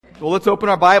Well, let's open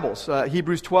our Bibles,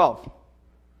 Hebrews 12.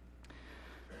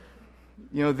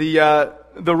 You know,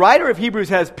 the writer of Hebrews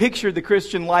has pictured the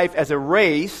Christian life as a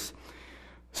race,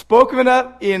 spoken it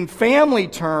up in family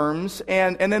terms,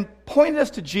 and then pointed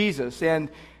us to Jesus and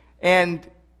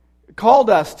called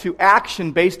us to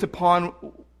action based upon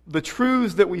the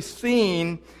truths that we've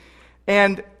seen.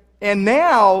 And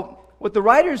now, what the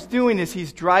writer's doing is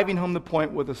he's driving home the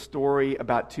point with a story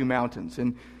about two mountains.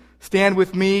 And stand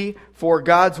with me for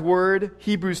God's Word,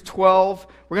 Hebrews 12.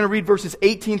 We're going to read verses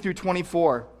 18 through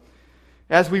 24.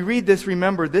 As we read this,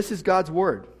 remember, this is God's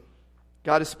Word.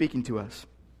 God is speaking to us.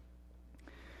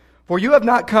 For you have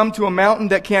not come to a mountain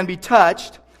that can be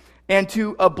touched, and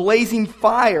to a blazing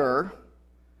fire,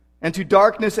 and to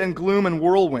darkness and gloom and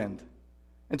whirlwind,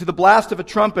 and to the blast of a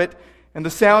trumpet, and the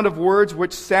sound of words,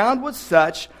 which sound was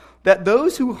such that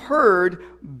those who heard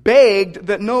begged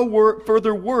that no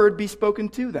further word be spoken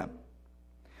to them.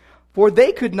 For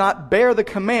they could not bear the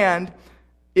command,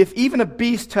 if even a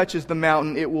beast touches the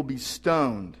mountain, it will be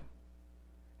stoned.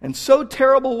 And so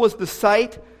terrible was the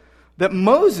sight that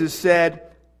Moses said,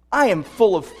 I am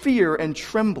full of fear and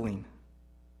trembling.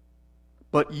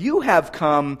 But you have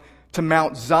come to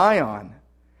Mount Zion,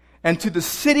 and to the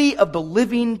city of the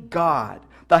living God,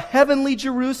 the heavenly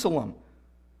Jerusalem,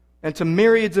 and to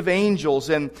myriads of angels,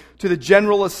 and to the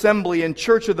general assembly and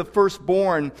church of the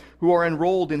firstborn who are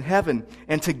enrolled in heaven,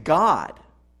 and to God,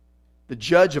 the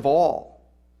judge of all,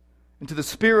 and to the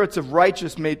spirits of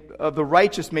the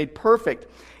righteous made perfect,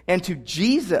 and to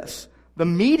Jesus, the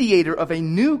mediator of a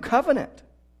new covenant,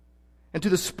 and to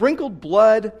the sprinkled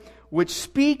blood which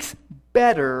speaks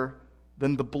better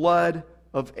than the blood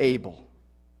of Abel.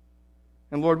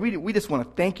 And Lord, we just want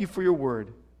to thank you for your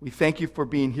word. We thank you for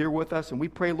being here with us, and we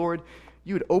pray, Lord,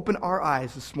 you would open our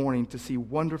eyes this morning to see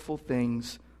wonderful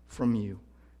things from you.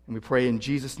 And we pray in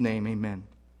Jesus' name, amen.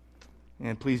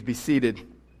 And please be seated.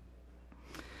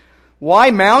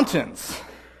 Why mountains?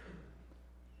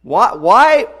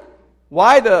 Why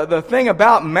the thing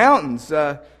about mountains?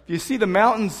 If you see the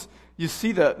mountains, you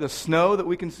see the snow that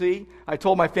we can see. I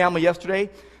told my family yesterday,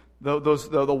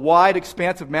 the wide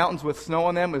expanse of mountains with snow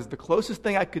on them is the closest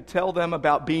thing I could tell them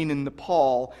about being in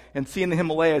Nepal and seeing the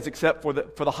Himalayas, except for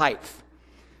the height.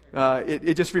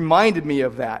 It just reminded me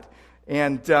of that.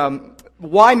 And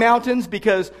why mountains?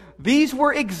 Because these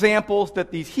were examples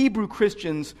that these Hebrew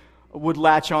Christians would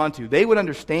latch onto. They would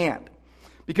understand.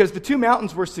 Because the two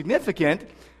mountains were significant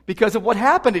because of what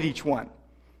happened at each one.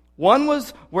 One was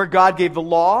where God gave the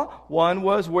law. One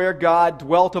was where God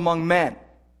dwelt among men.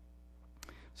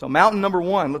 So mountain number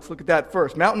one, let's look at that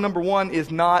first. Mountain number one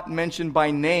is not mentioned by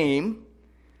name.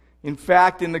 In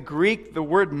fact, in the Greek, the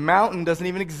word mountain doesn't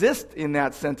even exist in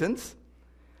that sentence.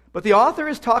 But the author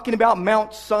is talking about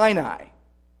Mount Sinai,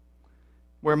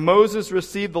 where Moses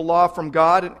received the law from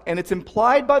God, and it's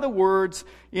implied by the words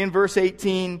in verse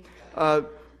 18,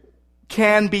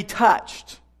 can be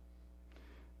touched.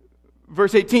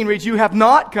 Verse 18 reads, you have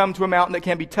not come to a mountain that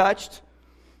can be touched,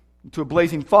 to a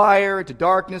blazing fire, to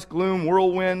darkness, gloom,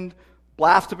 whirlwind,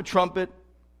 blast of a trumpet,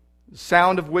 the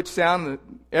sound of which sound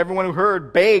everyone who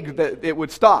heard begged that it would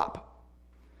stop.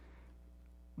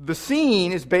 The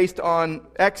scene is based on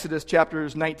Exodus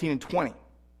chapters 19 and 20.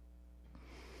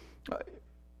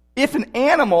 If an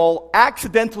animal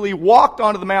accidentally walked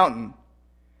onto the mountain,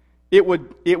 it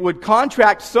would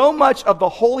contract so much of the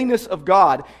holiness of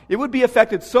God, it would be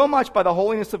affected so much by the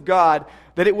holiness of God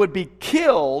that it would be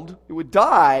killed, it would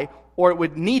die, or it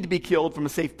would need to be killed from a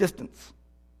safe distance.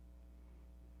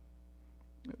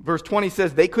 Verse 20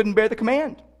 says they couldn't bear the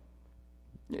command.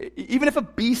 Even if a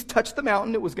beast touched the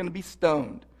mountain, it was going to be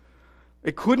stoned.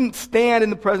 It couldn't stand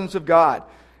in the presence of God.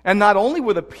 And not only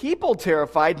were the people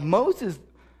terrified, Moses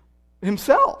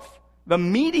himself, the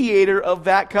mediator of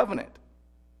that covenant,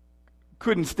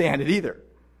 couldn't stand it either.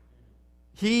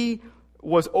 He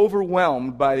was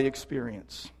overwhelmed by the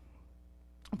experience.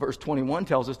 Verse 21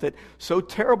 tells us that so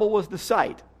terrible was the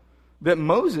sight that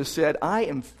Moses said, I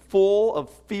am full of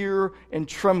fear and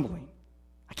trembling.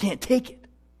 I can't take it.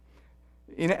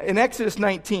 In Exodus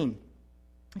 19,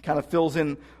 it kind of fills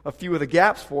in a few of the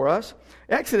gaps for us.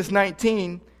 Exodus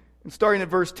 19, and starting at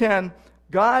verse 10,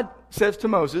 God says to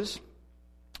Moses,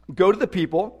 go to the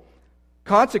people,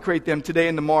 consecrate them today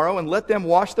and tomorrow, and let them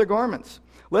wash their garments.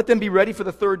 Let them be ready for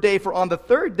the third day, for on the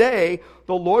third day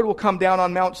the Lord will come down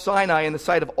on Mount Sinai in the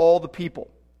sight of all the people.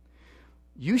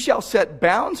 You shall set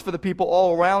bounds for the people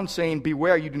all around, saying,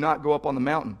 beware, you do not go up on the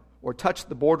mountain or touch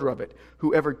the border of it.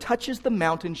 Whoever touches the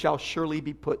mountain shall surely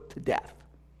be put to death.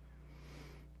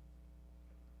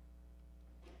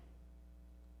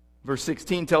 Verse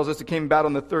 16 tells us it came about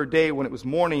on the third day when it was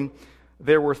morning.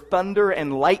 There were thunder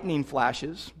and lightning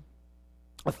flashes,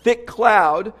 a thick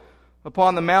cloud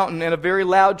upon the mountain, and a very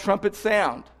loud trumpet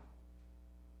sound,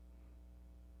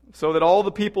 so that all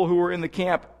the people who were in the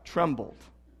camp trembled.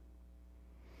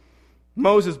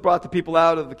 Moses brought the people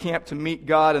out of the camp to meet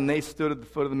God, and they stood at the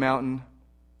foot of the mountain,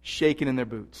 shaking in their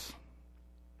boots.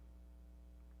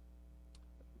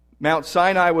 Mount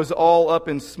Sinai was all up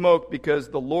in smoke because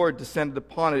the Lord descended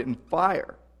upon it in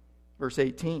fire. Verse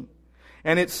 18.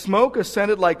 And its smoke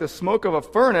ascended like the smoke of a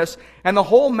furnace, and the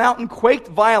whole mountain quaked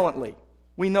violently.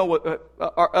 We know what,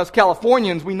 us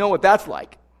Californians, we know what that's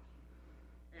like.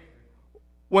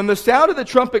 When the sound of the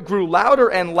trumpet grew louder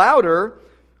and louder,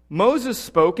 Moses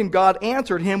spoke, and God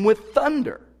answered him with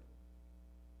thunder.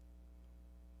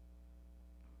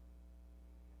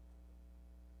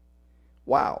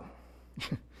 Wow.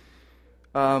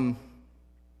 In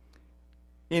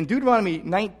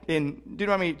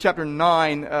Deuteronomy chapter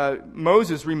 9,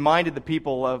 Moses reminded the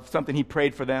people of something he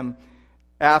prayed for them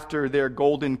after their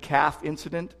golden calf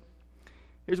incident.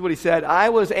 Here's what he said: I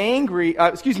was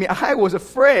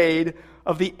afraid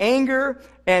of the anger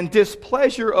and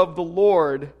displeasure of the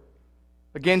Lord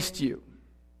against you,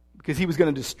 because he was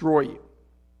going to destroy you.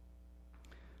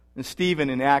 And Stephen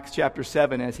in Acts chapter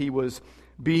 7, as he was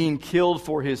being killed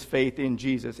for his faith in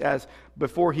Jesus, as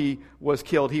before he was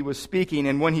killed, he was speaking,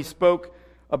 and when he spoke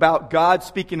about God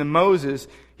speaking to Moses,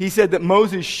 he said that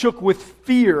Moses shook with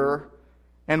fear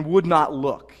and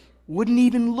wouldn't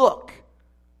even look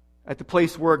at the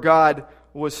place where God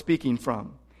was speaking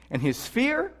from. And his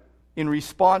fear in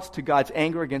response to God's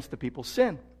anger against the people's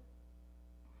sin.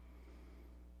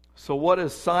 So what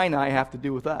does Sinai have to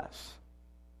do with us?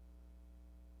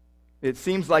 It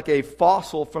seems like a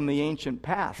fossil from the ancient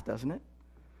past, doesn't it?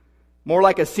 More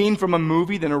like a scene from a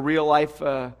movie than a real-life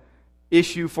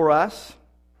issue for us.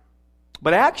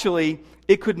 But actually,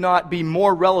 it could not be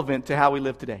more relevant to how we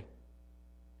live today.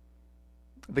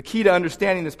 The key to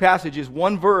understanding this passage is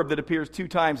one verb that appears 2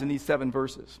 times in these 7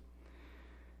 verses.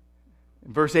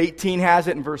 Verse 18 has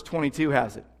it, and verse 22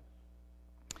 has it.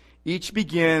 Each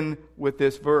begin with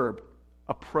this verb,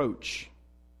 approach,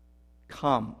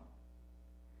 come.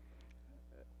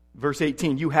 Verse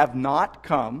 18, you have not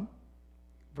come.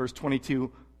 Verse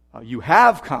 22, you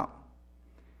have come.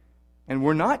 And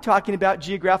we're not talking about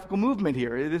geographical movement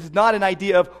here. This is not an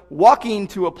idea of walking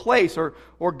to a place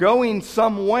or going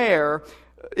somewhere.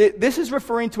 This is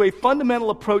referring to a fundamental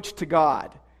approach to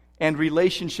God and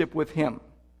relationship with Him.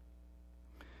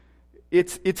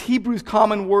 It's Hebrew's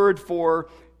common word for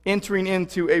entering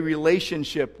into a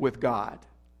relationship with God.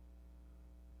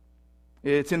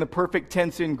 It's in the perfect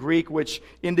tense in Greek, which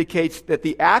indicates that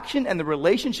the action and the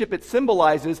relationship it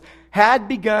symbolizes had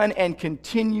begun and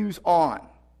continues on.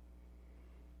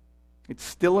 It's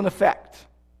still in effect.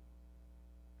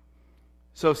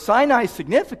 So Sinai's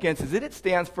significance is that it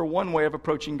stands for one way of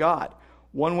approaching God,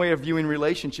 one way of viewing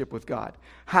relationship with God,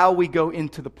 how we go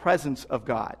into the presence of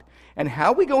God. And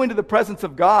how we go into the presence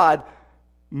of God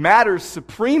matters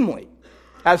supremely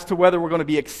as to whether we're going to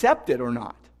be accepted or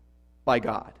not by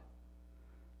God.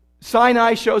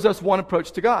 Sinai shows us one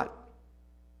approach to God.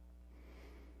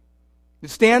 It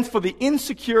stands for the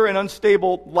insecure and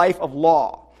unstable life of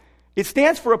law. It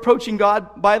stands for approaching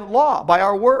God by law, by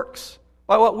our works,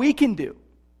 by what we can do.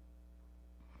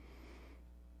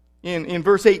 In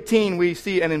verse 18, we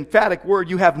see an emphatic word,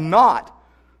 you have not.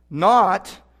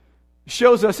 Not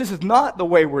shows us this is not the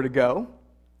way we're to go.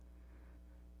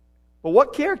 But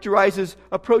what characterizes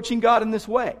approaching God in this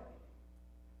way?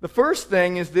 The first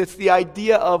thing is this, the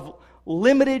idea of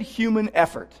limited human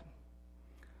effort.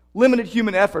 Limited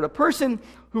human effort. A person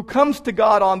who comes to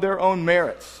God on their own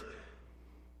merits.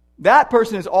 That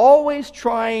person is always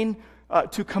trying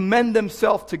to commend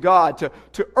themselves to God,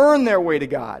 to earn their way to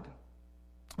God.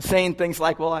 Saying things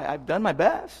like, well, I've done my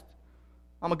best.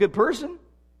 I'm a good person.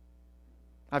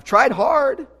 I've tried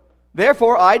hard.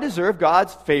 Therefore, I deserve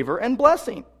God's favor and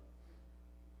blessing.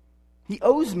 He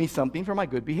owes me something for my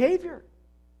good behavior.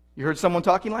 You heard someone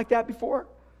talking like that before?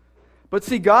 But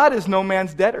see, God is no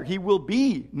man's debtor. He will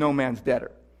be no man's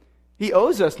debtor. He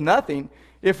owes us nothing.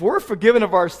 If we're forgiven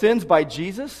of our sins by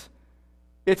Jesus,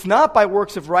 it's not by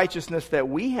works of righteousness that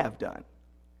we have done.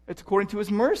 It's according to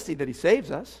His mercy that He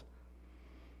saves us.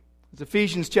 As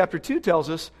Ephesians chapter 2 tells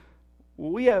us,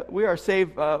 we are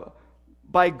saved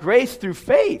by grace through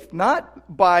faith,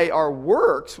 not by our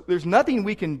works. There's nothing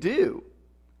we can do.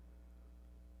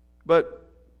 But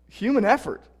human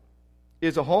effort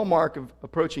is a hallmark of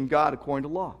approaching God according to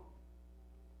law.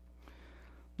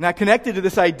 Now, connected to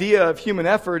this idea of human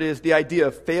effort is the idea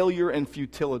of failure and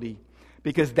futility,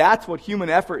 because that's what human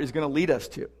effort is going to lead us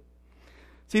to.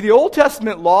 See, the Old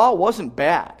Testament law wasn't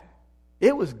bad.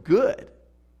 It was good.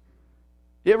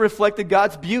 It reflected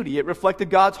God's beauty. It reflected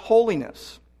God's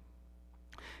holiness.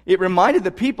 It reminded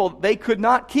the people they could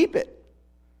not keep it.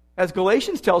 As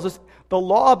Galatians tells us, the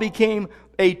law became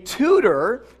a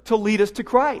tutor to lead us to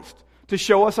Christ, to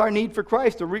show us our need for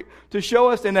Christ, to show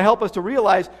us and to help us to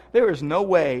realize there is no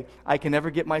way I can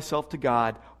ever get myself to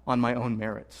God on my own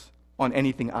merits, on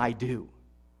anything I do.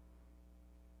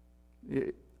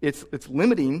 It's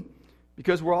limiting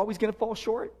because we're always going to fall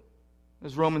short.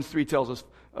 As Romans 3 tells us,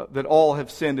 that all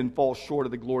have sinned and fall short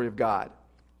of the glory of God.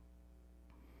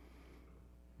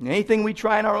 And anything we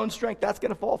try in our own strength, that's going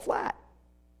to fall flat.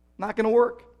 Not going to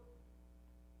work.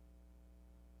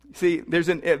 See, there's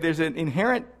an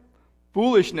inherent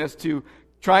foolishness to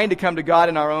trying to come to God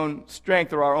in our own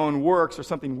strength or our own works or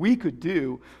something we could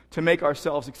do to make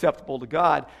ourselves acceptable to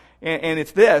God. And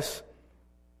it's this: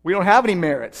 we don't have any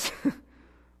merits.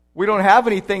 We don't have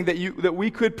anything that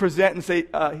we could present and say,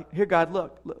 here, God,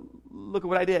 look at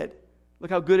what I did.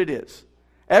 Look how good it is.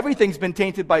 Everything's been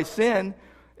tainted by sin.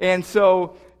 And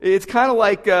so it's kind of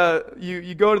like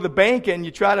you go to the bank and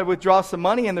you try to withdraw some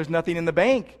money and there's nothing in the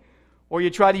bank. Or you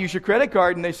try to use your credit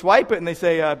card and they swipe it and they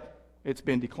say, it's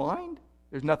been declined.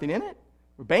 There's nothing in it.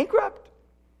 We're bankrupt.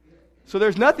 So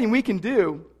there's nothing we can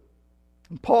do.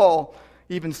 And Paul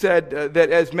even said that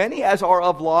as many as are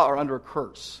of law are under a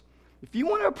curse. If you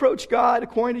want to approach God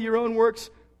according to your own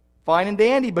works, fine and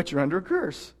dandy, but you're under a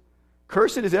curse.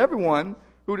 Cursed is everyone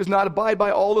who does not abide by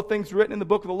all the things written in the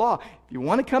book of the law. If you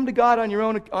want to come to God on your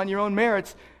own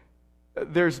merits,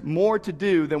 there's more to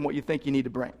do than what you think you need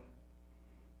to bring.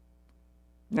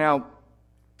 Now,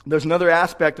 there's another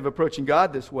aspect of approaching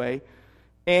God this way,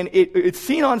 and it's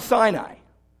seen on Sinai.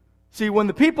 See, when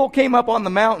the people came up on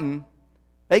the mountain,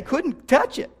 they couldn't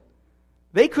touch it.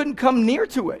 They couldn't come near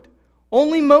to it.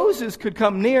 Only Moses could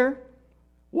come near.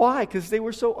 Why? Because they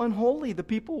were so unholy. The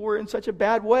people were in such a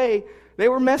bad way. They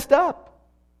were messed up.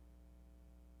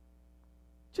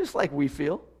 Just like we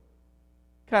feel.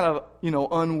 Kind of,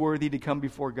 unworthy to come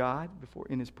before God,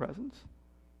 in His presence.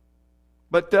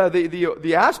 But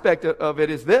the aspect of it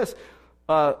is this: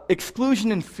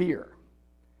 exclusion and fear.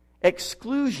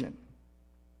 Exclusion.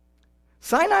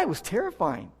 Sinai was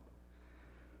terrifying.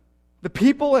 The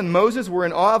people and Moses were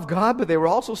in awe of God, but they were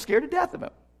also scared to death of Him.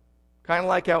 Kind of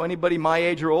like how anybody my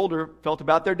age or older felt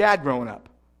about their dad growing up.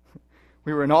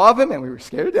 We were in awe of Him and we were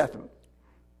scared to death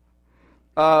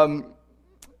of Him.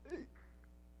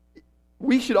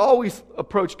 We should always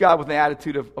approach God with an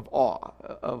attitude of awe,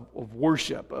 of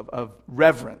worship, of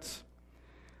reverence.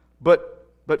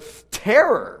 But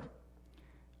terror,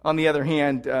 on the other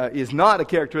hand, is not a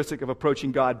characteristic of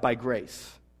approaching God by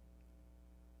grace.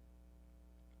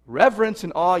 Reverence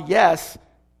and awe, yes.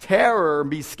 Terror and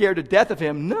be scared to death of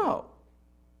Him, no.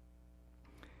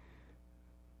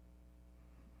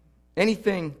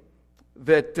 Anything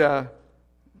that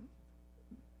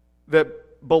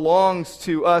belongs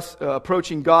to us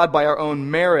approaching God by our own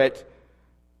merit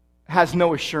has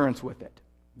no assurance with it.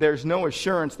 There's no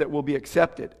assurance that we'll be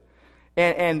accepted.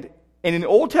 And in the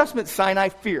Old Testament, Sinai,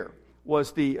 fear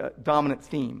was the dominant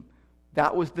theme.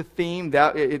 That was the theme,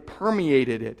 that it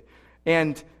permeated it.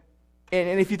 And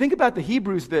if you think about the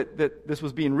Hebrews that this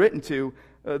was being written to,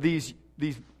 these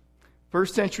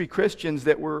first century Christians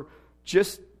that were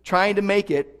just trying to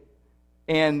make it,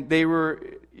 and they were,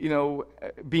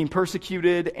 being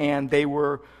persecuted, and they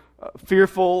were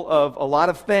fearful of a lot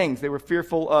of things. They were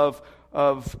fearful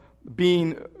of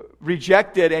being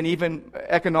rejected and even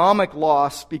economic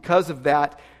loss because of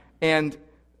that. And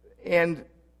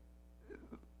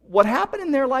what happened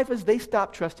in their life is they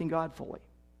stopped trusting God fully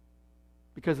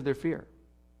because of their fear.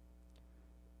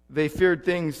 They feared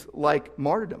things like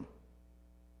martyrdom,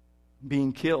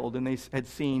 being killed, and they had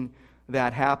seen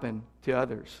that happen to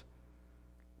others.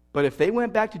 But if they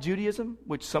went back to Judaism,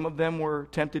 which some of them were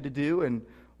tempted to do, and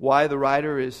why the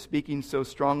writer is speaking so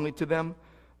strongly to them,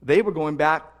 they were going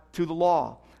back to the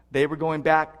law. They were going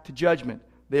back to judgment.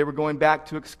 They were going back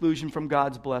to exclusion from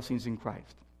God's blessings in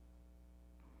Christ.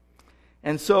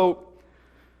 And so,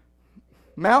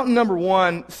 mountain number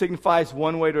 1 signifies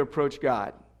one way to approach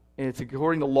God. And it's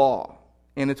according to law.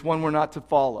 And it's one we're not to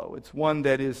follow. It's one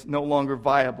that is no longer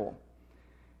viable.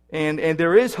 And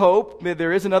there is hope.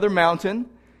 There is another mountain.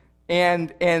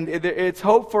 And it's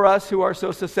hope for us who are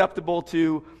so susceptible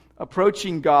to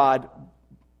approaching God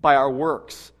by our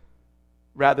works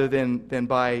rather than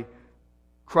by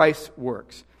Christ's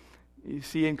works. You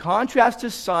see, in contrast to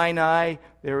Sinai,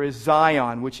 there is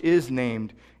Zion, which is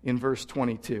named in verse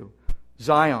 22.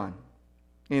 Zion.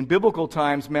 In biblical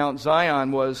times, Mount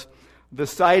Zion was the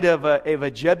site of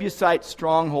a Jebusite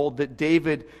stronghold that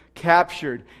David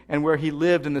captured and where he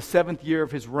lived in the 7th year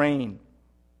of his reign.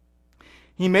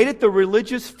 He made it the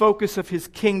religious focus of his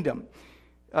kingdom.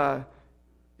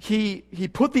 He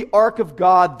put the Ark of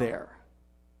God there,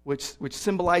 which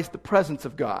symbolized the presence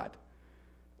of God.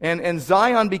 And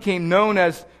Zion became known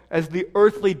as the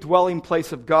earthly dwelling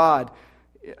place of God.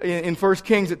 In 1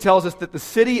 Kings, it tells us that the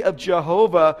city of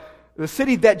Jehovah, the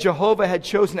city that Jehovah had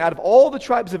chosen out of all the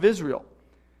tribes of Israel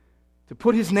to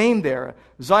put his name there,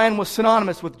 Zion was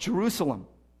synonymous with Jerusalem.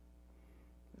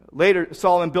 Later,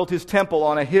 Solomon built his temple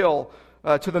on a hill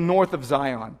to the north of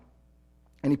Zion.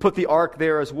 And he put the ark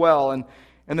there as well. And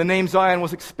the name Zion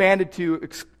was expanded to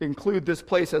include this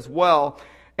place as well.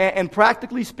 And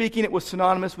practically speaking, it was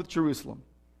synonymous with Jerusalem.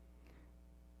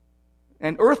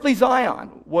 And earthly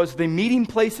Zion was the meeting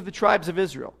place of the tribes of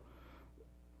Israel.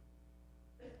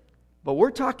 But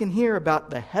we're talking here about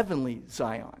the heavenly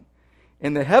Zion.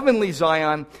 And the heavenly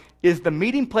Zion is the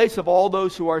meeting place of all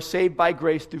those who are saved by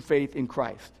grace through faith in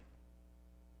Christ.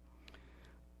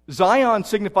 Zion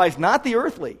signifies not the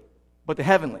earthly, but the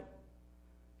heavenly.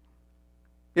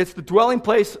 It's the dwelling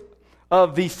place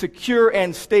of the secure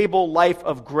and stable life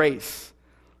of grace,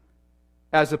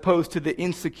 as opposed to the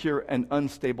insecure and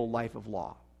unstable life of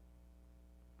law.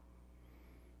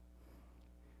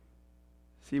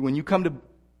 See, when you come to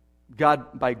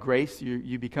God by grace,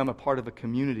 you become a part of a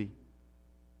community,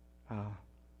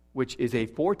 which is a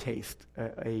foretaste,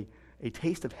 a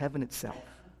taste of heaven itself.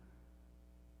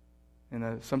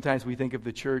 And sometimes we think of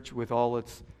the church with all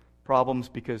its problems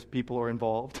because people are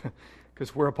involved,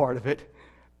 because we're a part of it.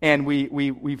 And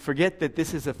we forget that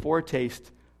this is a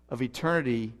foretaste of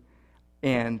eternity,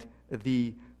 and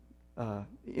in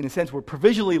a sense, we're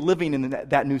provisionally living in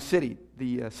that new city,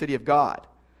 the city of God.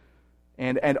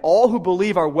 And all who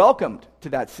believe are welcomed to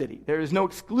that city. There is no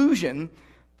exclusion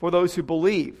for those who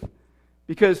believe.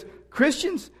 Because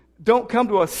Christians don't come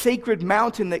to a sacred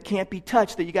mountain that can't be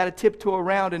touched, that you got to tiptoe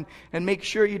around and make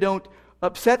sure you don't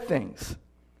upset things.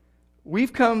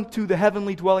 We've come to the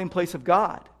heavenly dwelling place of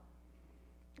God,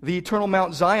 the eternal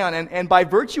Mount Zion. And by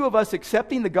virtue of us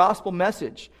accepting the gospel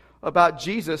message about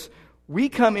Jesus, we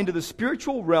come into the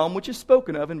spiritual realm which is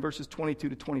spoken of in verses 22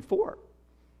 to 24.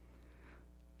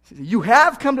 You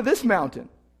have come to this mountain.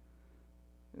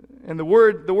 And the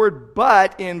word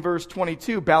but in verse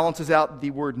 22 balances out the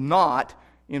word not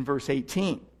in verse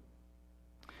 18.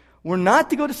 We're not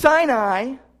to go to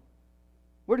Sinai.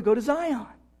 We're to go to Zion.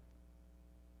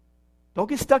 Don't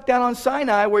get stuck down on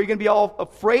Sinai where you're going to be all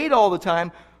afraid all the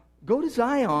time. Go to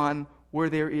Zion where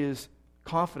there is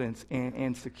confidence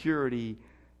and security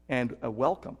and a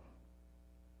welcome.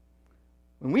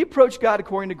 When we approach God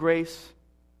according to grace,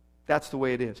 that's the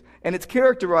way it is. And it's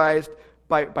characterized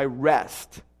by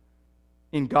rest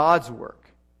in God's work.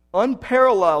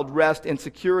 Unparalleled rest and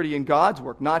security in God's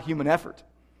work, not human effort.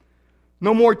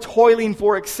 No more toiling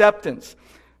for acceptance.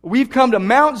 We've come to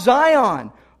Mount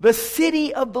Zion, the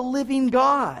city of the living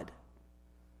God.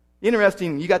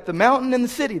 Interesting, you got the mountain and the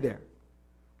city there.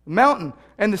 The mountain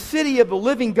and the city of the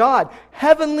living God.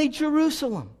 Heavenly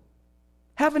Jerusalem.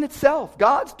 Heaven itself,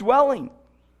 God's dwelling.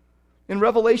 In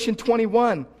Revelation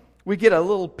 21, we get a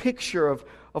little picture of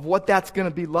what that's going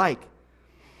to be like.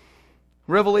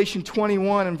 Revelation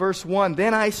 21 and verse 1,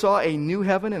 Then I saw a new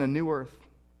heaven and a new earth.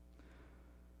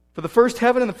 For the first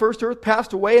heaven and the first earth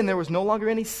passed away, and there was no longer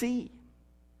any sea.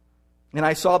 And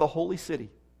I saw the holy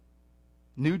city,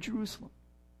 New Jerusalem,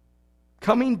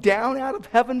 coming down out of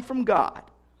heaven from God,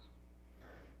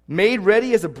 made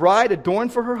ready as a bride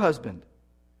adorned for her husband.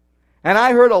 And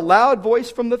I heard a loud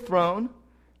voice from the throne.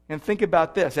 And think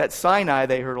about this. At Sinai,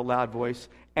 they heard a loud voice,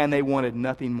 and they wanted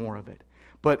nothing more of it.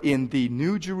 But in the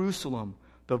New Jerusalem,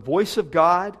 the voice of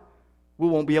God, we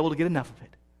won't be able to get enough of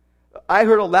it. I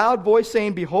heard a loud voice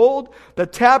saying, Behold, the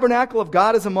tabernacle of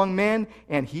God is among men,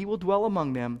 and he will dwell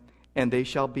among them, and they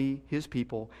shall be his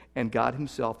people, and God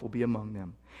himself will be among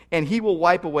them. And he will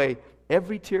wipe away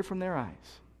every tear from their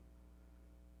eyes.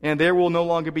 And there will no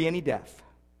longer be any death.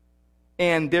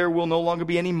 And there will no longer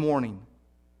be any mourning,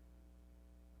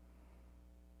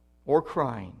 or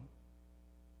crying,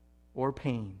 or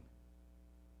pain,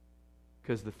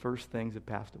 because the first things have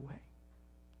passed away.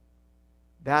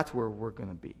 That's where we're going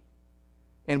to be.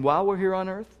 And while we're here on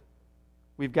earth,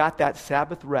 we've got that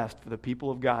Sabbath rest for the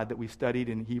people of God that we studied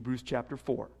in Hebrews chapter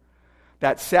 4.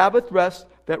 That Sabbath rest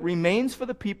that remains for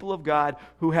the people of God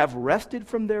who have rested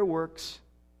from their works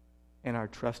and are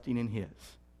trusting in his.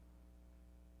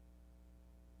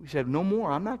 We said, no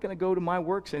more. I'm not going to go to my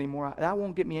works anymore. That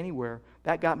won't get me anywhere.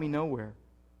 That got me nowhere.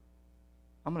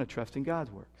 I'm going to trust in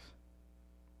God's works.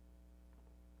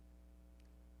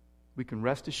 We can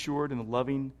rest assured in the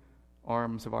loving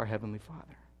arms of our Heavenly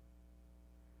Father.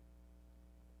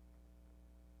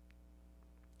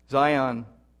 Zion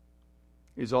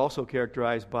is also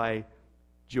characterized by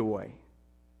joy.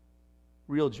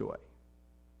 Real joy.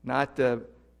 Not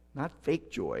fake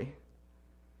joy.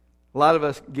 A lot of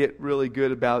us get really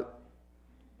good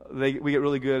we get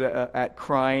really good at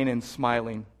crying and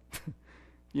smiling.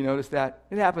 You notice that?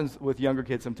 It happens with younger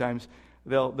kids sometimes.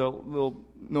 They'll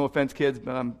no offense kids,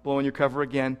 but I'm blowing your cover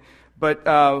again. But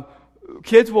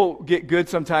kids will get good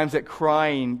sometimes at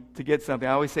crying to get something.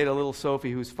 I always say to little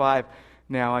Sophie, who's 5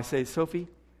 now, I say, Sophie,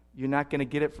 you're not going to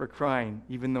get it for crying,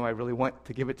 even though I really want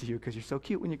to give it to you because you're so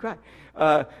cute when you cry.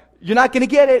 You're not going to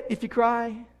get it if you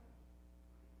cry.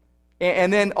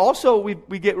 And then also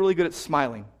we get really good at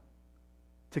smiling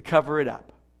to cover it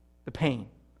up, the pain,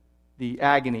 the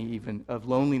agony even of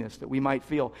loneliness that we might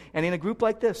feel. And in a group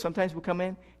like this, sometimes we'll come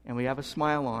in and we have a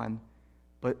smile on,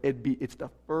 but it's the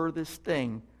furthest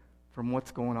thing from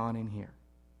what's going on in here.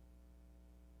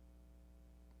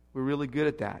 We're really good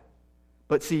at that.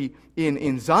 But see,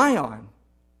 in Zion,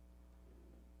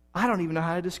 I don't even know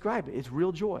how to describe it. It's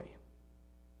real joy.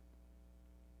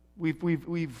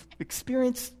 We've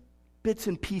experienced bits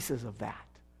and pieces of that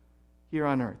here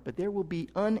on earth, but there will be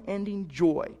unending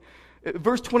joy.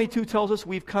 Verse 22 tells us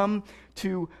we've come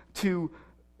to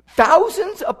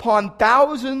thousands upon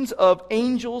thousands of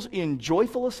angels in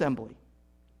joyful assembly.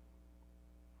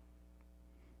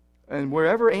 And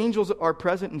wherever angels are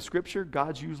present in Scripture,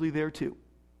 God's usually there too.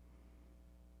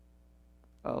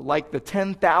 Like the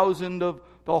 10,000 of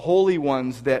the holy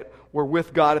ones that were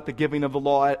with God at the giving of the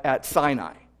law at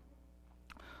Sinai.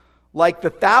 Like the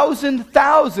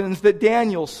thousands that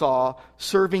Daniel saw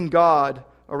serving God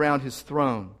around his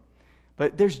throne.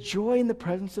 But there's joy in the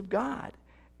presence of God.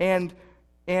 And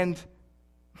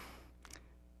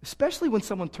especially when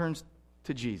someone turns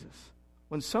to Jesus.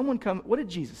 When someone comes, what did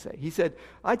Jesus say? He said,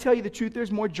 I tell you the truth,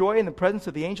 there's more joy in the presence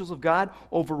of the angels of God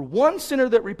over one sinner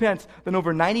that repents than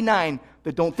over 99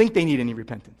 that don't think they need any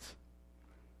repentance.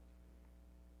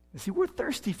 You see, we're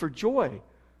thirsty for joy.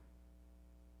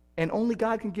 And only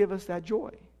God can give us that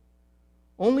joy.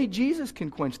 Only Jesus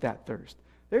can quench that thirst.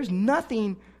 There's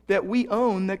nothing that we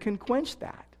own that can quench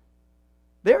that.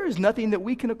 There is nothing that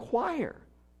we can acquire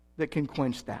that can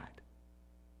quench that.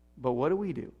 But what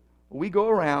do? We go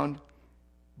around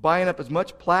buying up as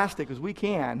much plastic as we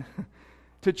can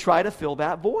to try to fill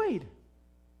that void.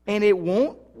 And it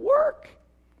won't work.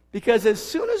 Because as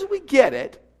soon as we get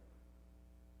it,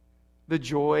 the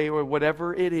joy or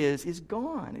whatever it is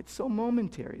gone. It's so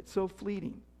momentary. It's so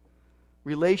fleeting.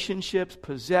 Relationships,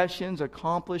 possessions,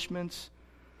 accomplishments,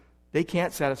 they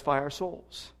can't satisfy our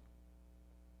souls.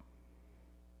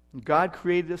 God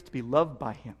created us to be loved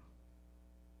by Him.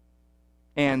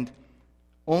 And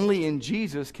only in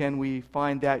Jesus can we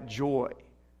find that joy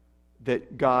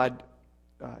that God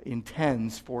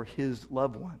intends for His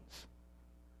loved ones.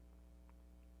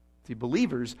 See,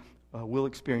 believers will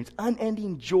experience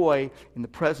unending joy in the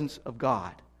presence of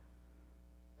God.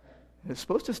 And it's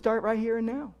supposed to start right here and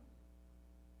now.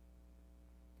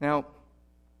 Now,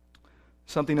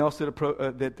 something else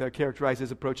that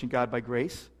characterizes approaching God by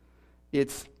grace,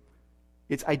 it's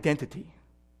identity,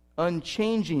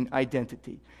 unchanging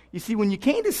identity. You see, when you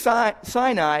came to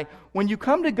Sinai, when you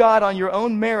come to God on your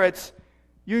own merits,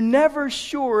 you're never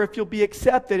sure if you'll be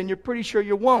accepted, and you're pretty sure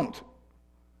you won't.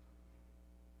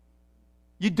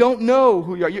 You don't know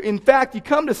who you are. In fact, you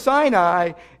come to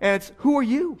Sinai, and it's, who are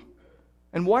you?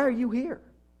 And why are you here?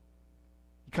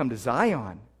 You come to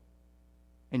Zion,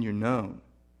 and you're known.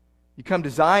 You come to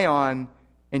Zion,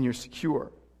 and you're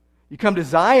secure. You come to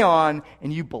Zion,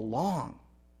 and you belong.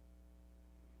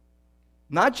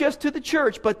 Not just to the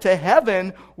church, but to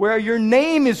heaven, where your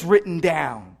name is written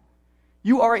down.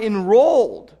 You are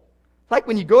enrolled. It's like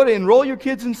when you go to enroll your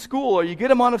kids in school, or you get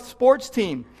them on a sports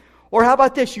team. Or how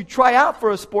about this? You try out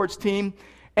for a sports team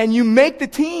and you make the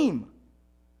team.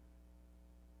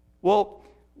 Well,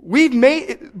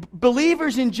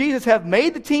 believers in Jesus have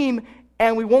made the team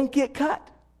and we won't get cut.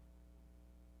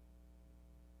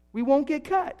 We won't get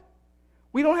cut.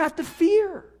 We don't have to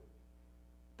fear.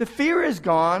 The fear is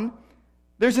gone.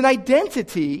 There's an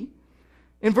identity.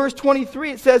 In verse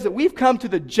 23 it says that we've come to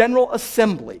the general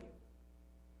assembly.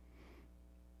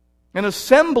 An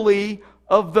assembly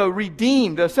of the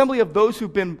redeemed, the assembly of those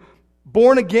who've been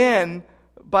born again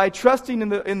by trusting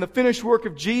in the finished work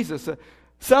of Jesus.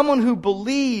 Someone who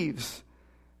believes.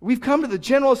 We've come to the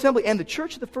general assembly and the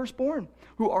church of the firstborn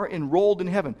who are enrolled in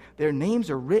heaven. Their names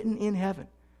are written in heaven.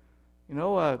 You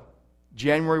know,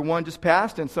 January 1 just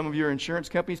passed, and some of your insurance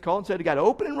companies called and said you got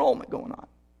open enrollment going on.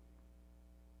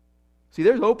 See,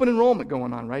 there's open enrollment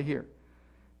going on right here.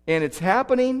 And it's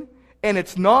happening, and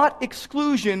it's not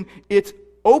exclusion, it's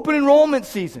open enrollment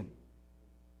season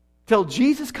till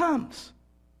Jesus comes.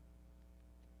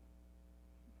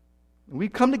 And we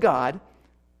come to God,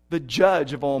 the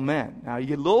judge of all men. Now, you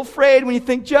get a little afraid when you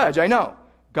think judge, I know.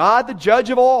 God, the judge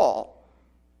of all.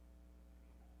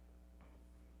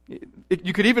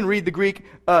 You could even read the Greek,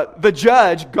 the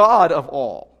judge, God of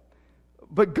all.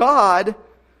 But God,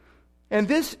 and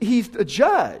this, He's the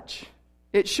judge.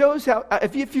 It shows how,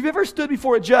 if you've ever stood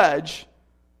before a judge,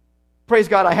 praise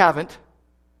God, I haven't.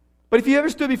 But if you ever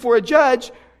stood before a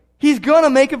judge, He's going to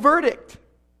make a verdict.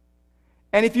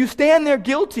 And if you stand there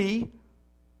guilty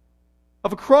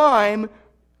of a crime,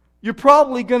 you're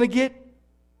probably going to get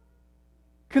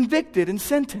convicted and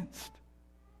sentenced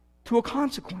to a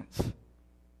consequence.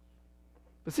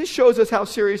 But this shows us how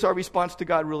serious our response to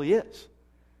God really is.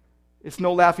 It's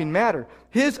no laughing matter.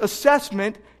 His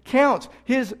assessment counts.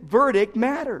 His verdict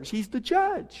matters. He's the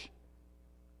judge.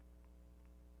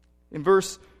 In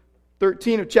verse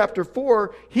 13 of chapter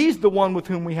 4, He's the one with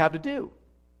whom we have to do,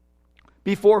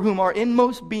 before whom our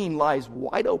inmost being lies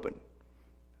wide open,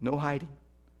 no hiding.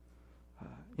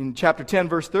 In chapter 10,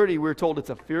 verse 30, we're told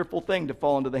it's a fearful thing to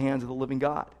fall into the hands of the living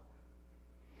God.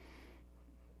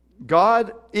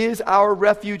 God is our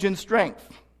refuge and strength.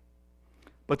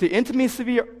 But the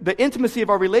intimacy of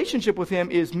our relationship with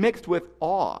Him is mixed with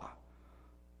awe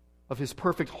of His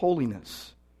perfect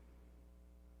holiness.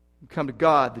 We come to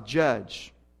God, the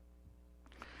judge.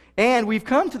 And we've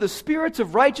come to the spirits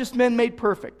of righteous men made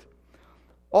perfect.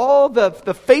 All the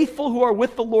faithful who are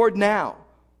with the Lord now.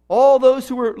 All those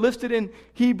who were listed in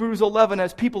Hebrews 11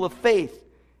 as people of faith.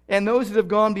 And those that have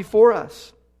gone before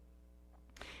us.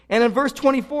 And in verse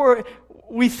 24,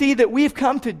 we see that we've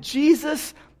come to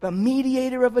Jesus, the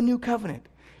mediator of a new covenant.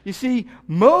 You see,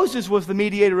 Moses was the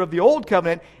mediator of the old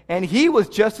covenant, and he was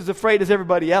just as afraid as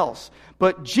everybody else.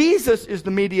 But Jesus is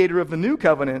the mediator of the new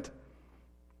covenant,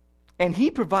 and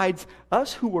He provides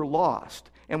us who were lost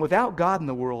and without God in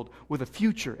the world with a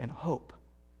future and hope.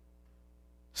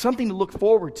 Something to look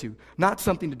forward to, not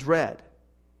something to dread.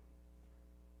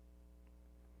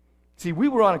 See, we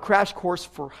were on a crash course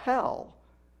for hell,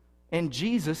 and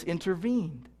Jesus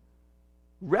intervened,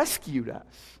 rescued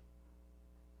us.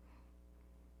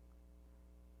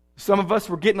 Some of us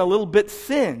were getting a little bit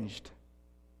singed,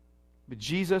 but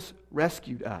Jesus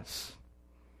rescued us.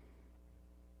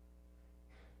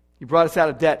 He brought us out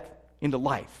of debt into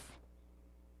life.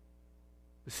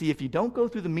 But see, if you don't go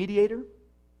through the mediator,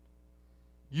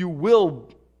 you will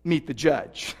meet the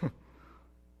judge.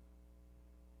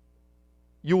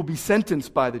 You will be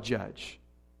sentenced by the judge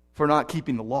for not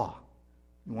keeping the law.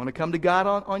 You want to come to God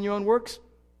on your own works?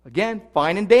 Again,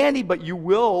 fine and dandy, but you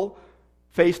will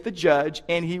face the judge,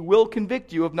 and He will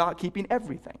convict you of not keeping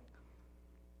everything.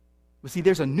 But see,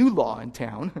 there's a new law in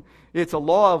town. It's a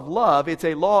law of love. It's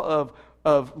a law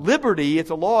of liberty. It's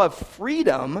a law of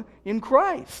freedom in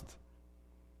Christ.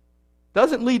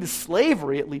 Doesn't lead to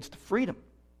slavery, it leads to freedom.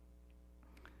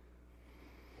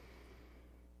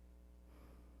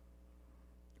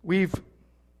 We've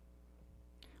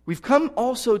come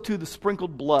also to the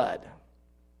sprinkled blood.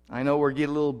 I know we're getting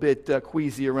a little bit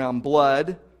queasy around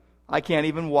blood. I can't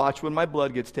even watch when my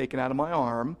blood gets taken out of my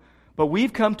arm. But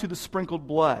we've come to the sprinkled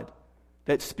blood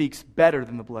that speaks better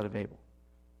than the blood of Abel.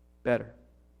 Better.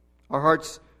 Our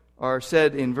hearts are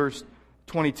said in verse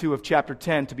 22 of chapter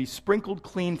 10 to be sprinkled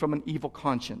clean from an evil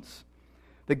conscience.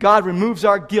 That God removes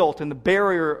our guilt and the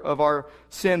barrier of our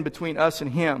sin between us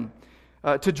and Him.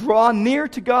 To draw near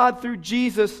to God through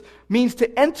Jesus means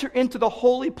to enter into the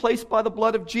holy place by the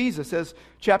blood of Jesus, as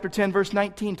chapter 10, verse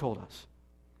 19 told us.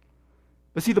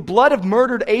 But see, the blood of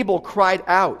murdered Abel cried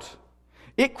out.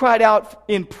 It cried out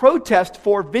in protest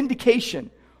for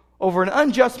vindication over an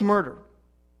unjust murder.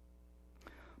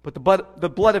 But the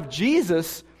blood of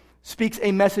Jesus speaks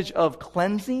a message of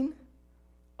cleansing,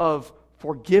 of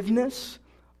forgiveness,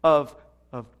 of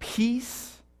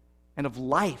peace, and of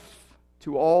life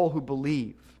to all who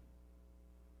believe.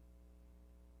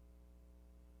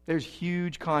 There's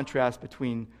huge contrast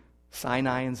between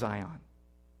Sinai and Zion.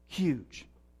 Huge.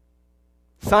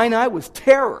 Sinai was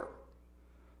terror.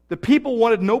 The people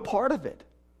wanted no part of it.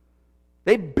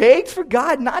 They begged for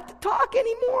God not to talk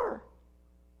anymore.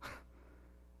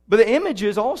 But the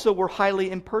images also were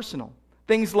highly impersonal.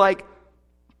 Things like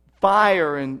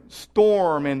fire and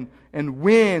storm and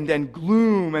wind and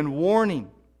gloom and warning.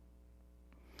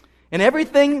 And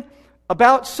everything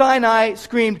about Sinai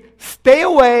screamed, stay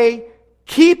away,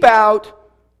 keep out,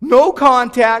 no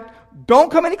contact, don't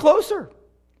come any closer.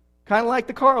 Kind of like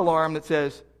the car alarm that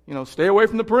says, stay away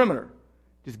from the perimeter.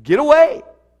 Just get away.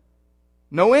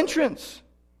 No entrance.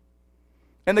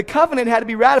 And the covenant had to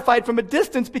be ratified from a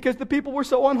distance because the people were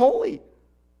so unholy.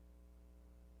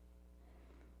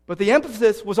 But the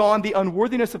emphasis was on the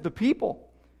unworthiness of the people.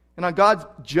 and on God's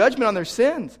judgment on their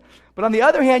sins. But on the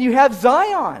other hand, you have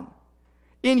Zion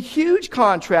in huge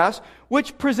contrast,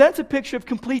 which presents a picture of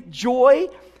complete joy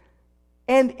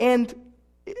and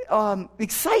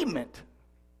excitement.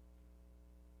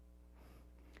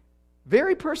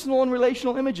 Very personal and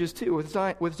relational images, too, with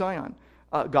Zion.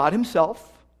 God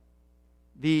himself,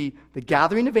 the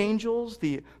gathering of angels,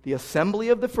 the assembly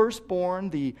of the firstborn,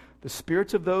 the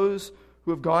spirits of those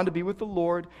who have gone to be with the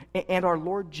Lord, and our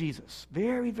Lord Jesus.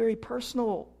 Very, very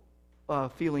personal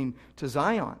feeling to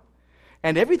Zion.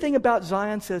 And everything about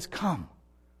Zion says, come,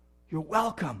 you're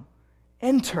welcome,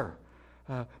 enter,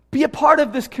 be a part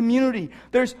of this community.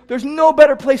 There's no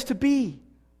better place to be.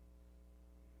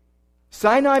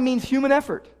 Sinai means human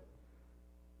effort,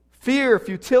 fear,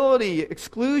 futility,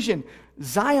 exclusion.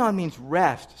 Zion means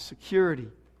rest, security,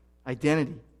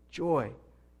 identity, joy.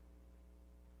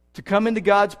 To come into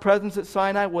God's presence at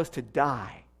Sinai was to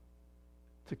die.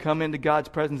 To come into God's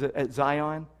presence at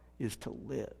Zion is to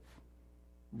live,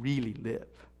 really live.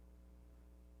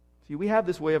 See, we have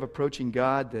this way of approaching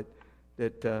God that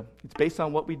it's based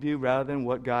on what we do rather than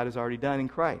what God has already done in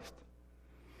Christ.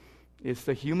 It's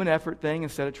the human effort thing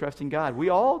instead of trusting God. We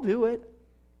all do it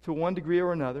to one degree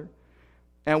or another.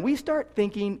 And we start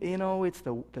thinking, it's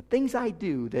the things I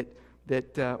do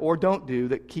that or don't do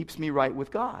that keeps me right with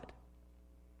God.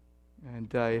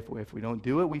 And if we don't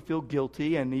do it, we feel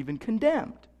guilty and even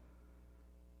condemned.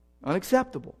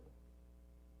 Unacceptable.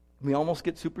 We almost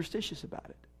get superstitious about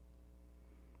it.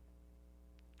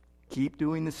 Keep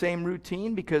doing the same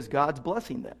routine because God's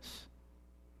blessing this.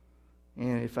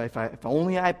 And if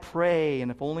only I pray, and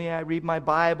if only I read my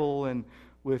Bible, and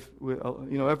with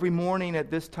every morning at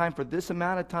this time for this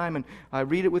amount of time, and I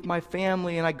read it with my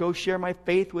family, and I go share my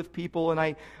faith with people, and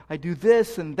I do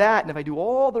this and that, and if I do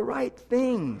all the right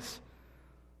things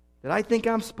that I think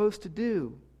I'm supposed to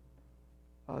do,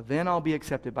 then I'll be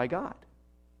accepted by God.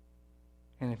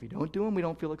 And if we don't do them, we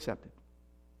don't feel accepted.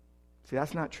 See,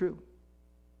 that's not true.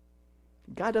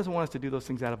 God doesn't want us to do those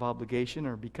things out of obligation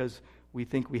or because we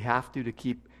think we have to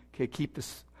keep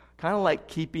this, kind of like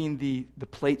keeping the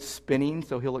plate spinning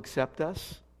so he'll accept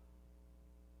us.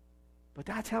 But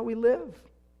that's how we live.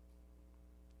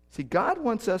 See, God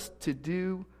wants us to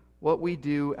do what we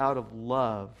do out of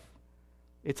love.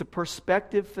 It's a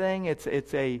perspective thing. It's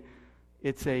the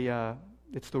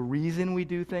reason we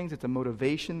do things. It's a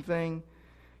motivation thing.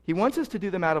 He wants us to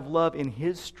do them out of love in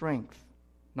His strength,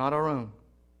 not our own.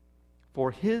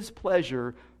 For His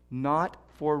pleasure, not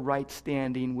for right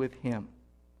standing with Him.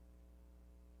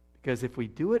 Because if we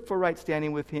do it for right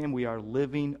standing with Him, we are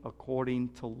living according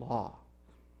to law.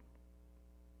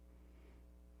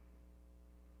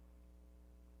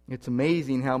 It's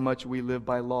amazing how much we live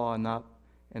by law and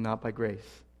not by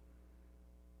grace.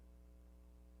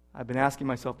 I've been asking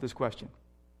myself this question.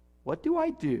 What do I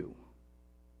do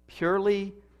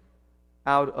purely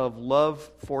out of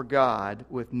love for God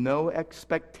with no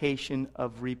expectation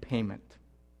of repayment?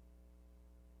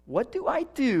 What do I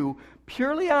do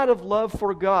purely out of love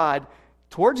for God,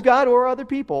 towards God or other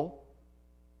people,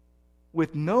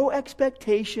 with no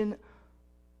expectation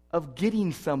of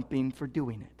getting something for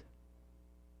doing it?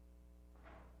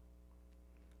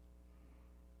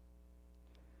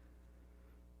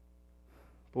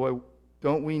 Boy,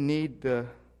 don't we need the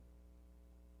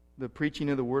preaching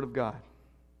of the Word of God?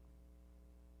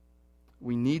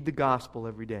 We need the gospel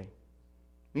every day.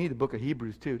 We need the book of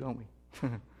Hebrews too, don't we?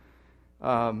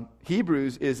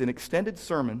 Hebrews is an extended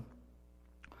sermon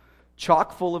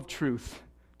chock full of truth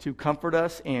to comfort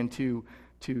us and to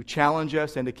challenge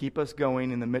us and to keep us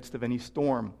going in the midst of any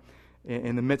storm,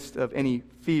 in the midst of any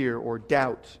fear or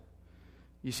doubt.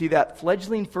 You see, that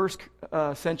fledgling first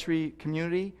century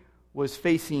community was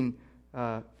facing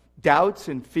doubts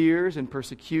and fears and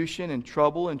persecution and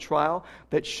trouble and trial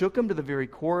that shook them to the very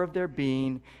core of their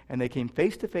being, and they came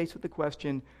face to face with the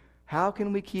question, how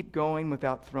can we keep going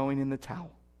without throwing in the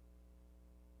towel?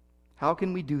 How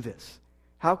can we do this?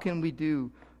 How can we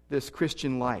do this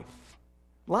Christian life?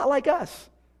 A lot like us.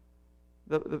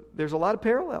 There's a lot of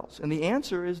parallels, and the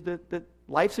answer is that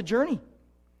life's a journey.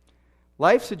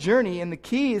 Life's a journey, and the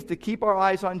key is to keep our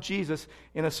eyes on Jesus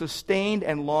in a sustained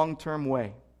and long-term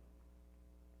way.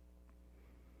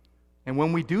 And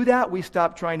when we do that, we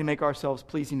stop trying to make ourselves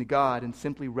pleasing to God and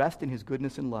simply rest in His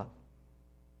goodness and love.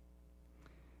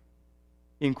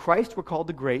 In Christ, we're called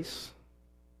to grace.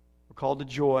 We're called to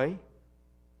joy.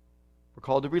 We're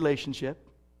called to relationship.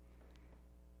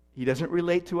 He doesn't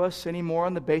relate to us anymore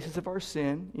on the basis of our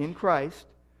sin in Christ,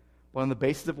 but on the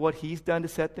basis of what He's done to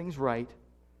set things right.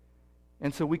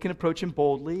 And so we can approach Him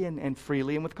boldly and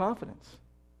freely and with confidence.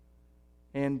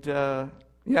 And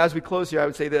as we close here, I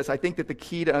would say this. I think that the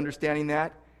key to understanding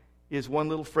that is one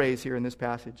little phrase here in this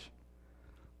passage.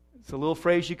 It's a little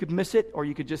phrase, you could miss it, or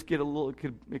you could just get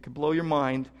it could blow your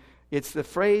mind. It's the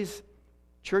phrase,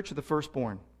 Church of the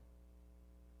Firstborn.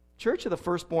 Church of the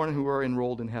Firstborn who are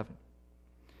enrolled in heaven.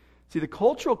 See, the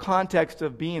cultural context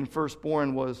of being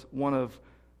firstborn was one of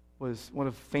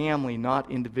family, not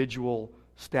individual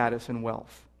status and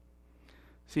wealth.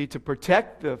 See, to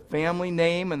protect the family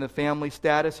name and the family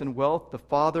status and wealth, the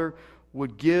father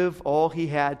would give all he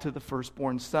had to the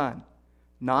firstborn son.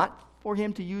 Not for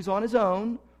him to use on his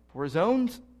own, for his own,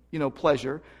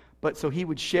 pleasure, but so he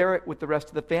would share it with the rest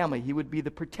of the family. He would be the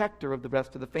protector of the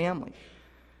rest of the family.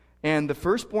 And the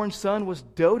firstborn son was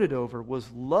doted over,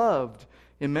 was loved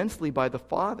immensely by the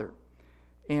father.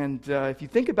 And if you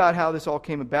think about how this all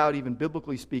came about, even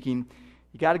biblically speaking,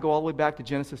 you got to go all the way back to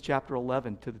Genesis chapter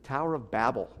 11, to the Tower of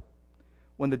Babel,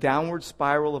 when the downward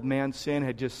spiral of man's sin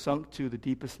had just sunk to the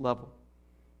deepest level.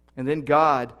 And then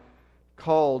God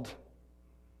called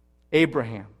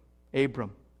Abram,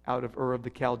 out of Ur of the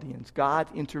Chaldeans. God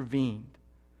intervened.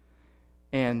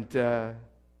 And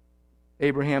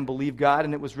Abraham believed God,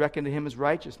 and it was reckoned to him as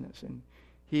righteousness. And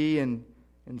he and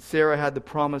Sarah had the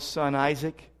promised son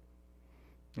Isaac.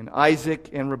 And Isaac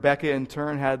and Rebekah in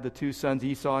turn had the two sons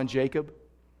Esau and Jacob.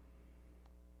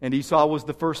 And Esau was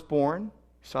the firstborn.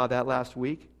 We saw that last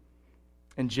week.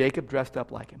 And Jacob dressed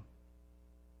up like him.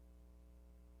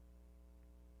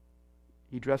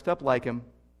 He dressed up like him,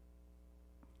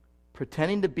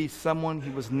 pretending to be someone he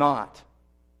was not,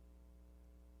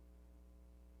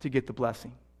 to get the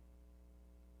blessing.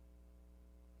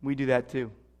 We do that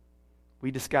too.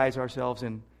 We disguise ourselves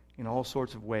in all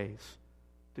sorts of ways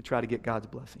to try to get God's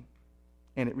blessing.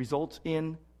 And it results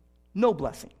in no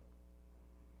blessing.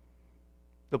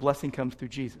 The blessing comes through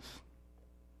Jesus.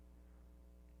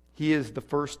 He is the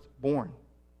firstborn,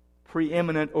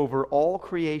 preeminent over all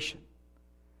creation.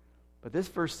 But this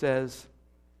verse says,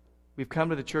 we've come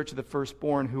to the church of the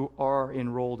firstborn who are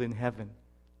enrolled in heaven.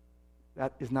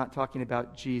 That is not talking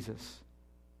about Jesus.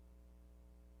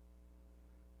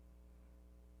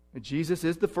 Jesus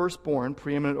is the firstborn,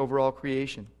 preeminent over all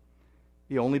creation,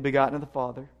 the only begotten of the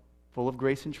Father, full of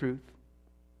grace and truth.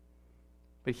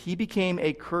 But he became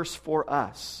a curse for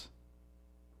us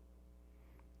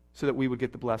so that we would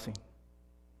get the blessing.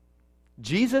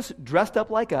 Jesus dressed up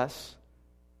like us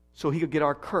so he could get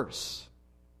our curse,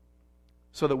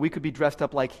 so that we could be dressed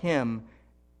up like him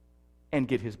and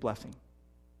get his blessing.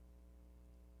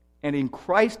 And in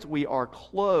Christ we are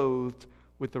clothed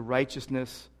with the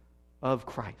righteousness of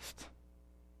Christ.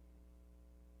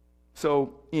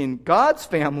 So in God's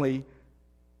family,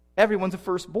 everyone's a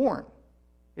firstborn.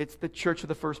 It's the church of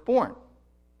the firstborn.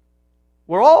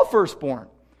 We're all firstborn.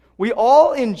 We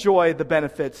all enjoy the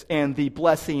benefits and the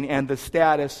blessing and the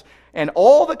status and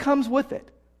all that comes with it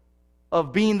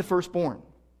of being the firstborn.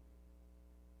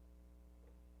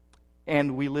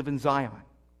 And we live in Zion.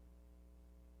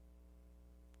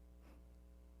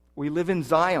 We live in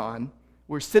Zion.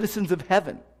 We're citizens of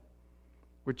heaven.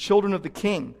 We're children of the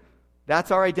King.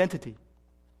 That's our identity.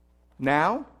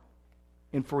 Now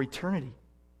and for eternity.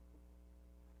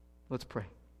 Let's pray.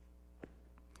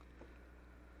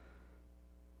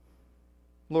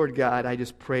 Lord God, I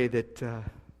just pray that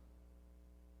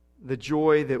the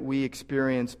joy that we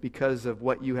experience because of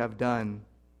what you have done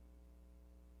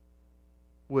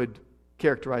would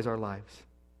characterize our lives.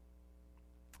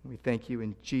 We thank you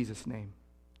in Jesus' name.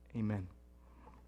 Amen.